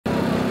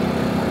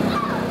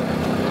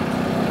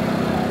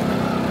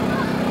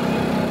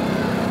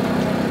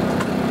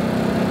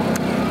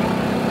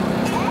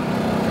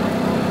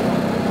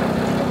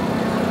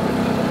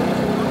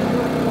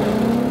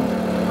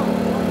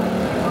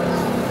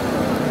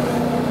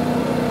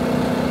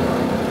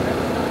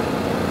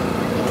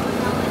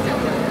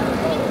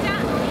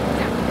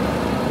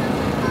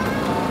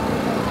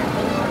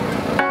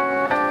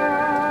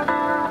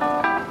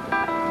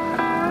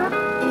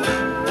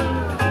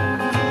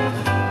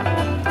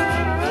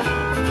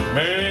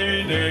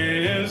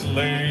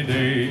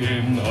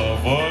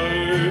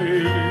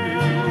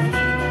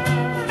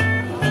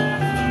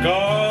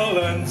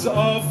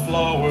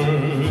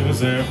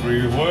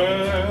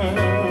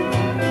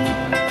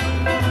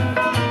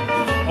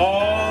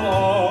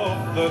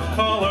the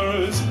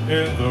colors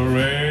in the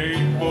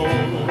rainbow.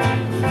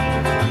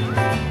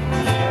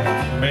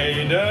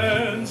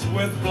 Maidens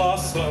with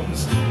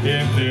blossoms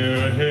in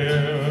their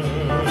hair.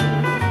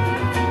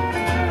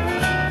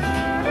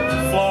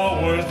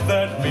 Flowers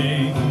that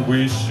mean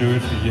we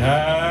should be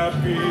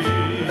happy.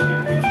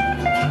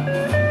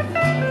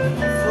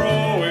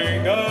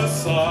 Throwing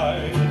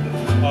aside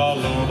a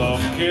load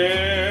of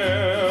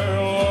care.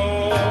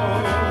 Oh,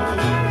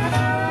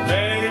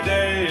 May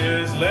Day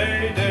is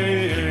Lay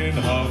Day in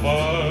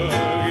Hawaii.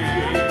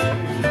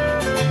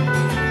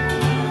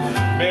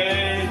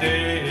 May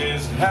Day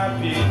is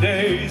happy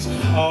days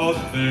out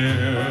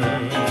there.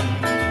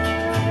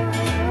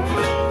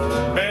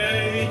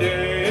 May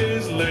Day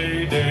is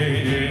Lay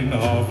Day in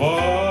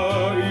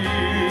Hawaii.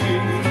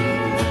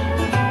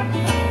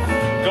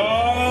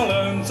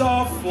 Garlands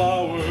of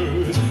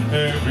flowers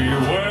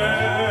everywhere.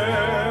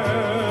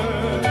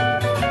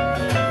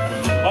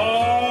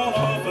 All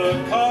of the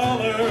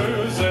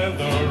colors in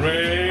the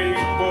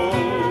rainbow.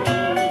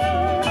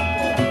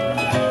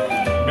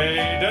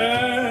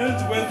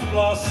 Maidens with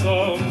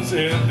blossoms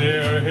in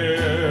their hair.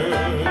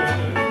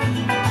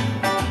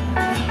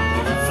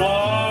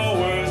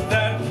 Flowers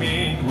that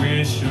mean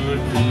we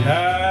should be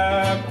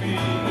happy.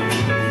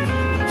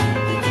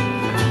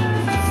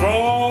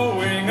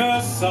 Throwing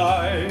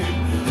aside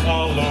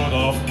a load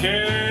of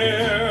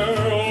care.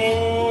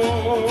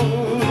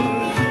 Oh,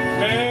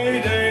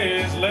 May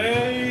Day is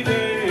Lay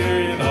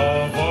Day in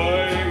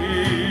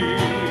Hawaii.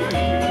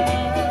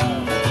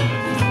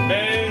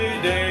 May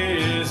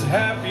Day is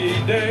happy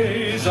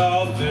days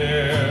out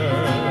there.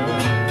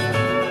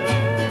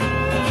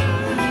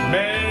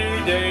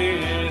 May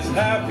Day is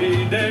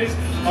happy days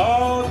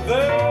out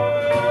there.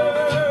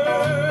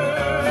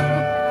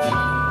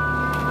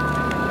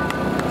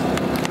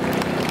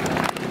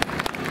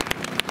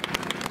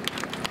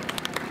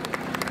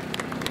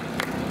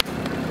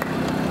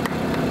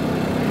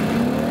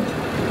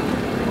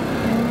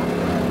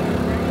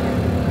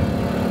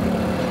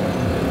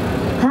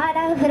 ハー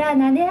ラウフラ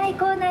ナネアイ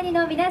コウナニ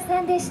の皆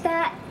さんでし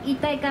た。一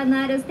体感の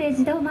あるステー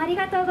ジどうもあり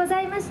がとうござ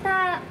いまし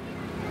た。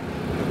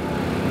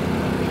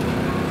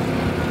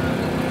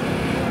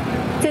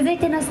続い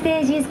てのス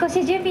テージ、少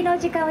し準備のお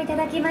時間をいた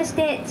だきまし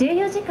て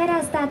14時か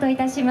らスタートい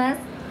たしま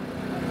す。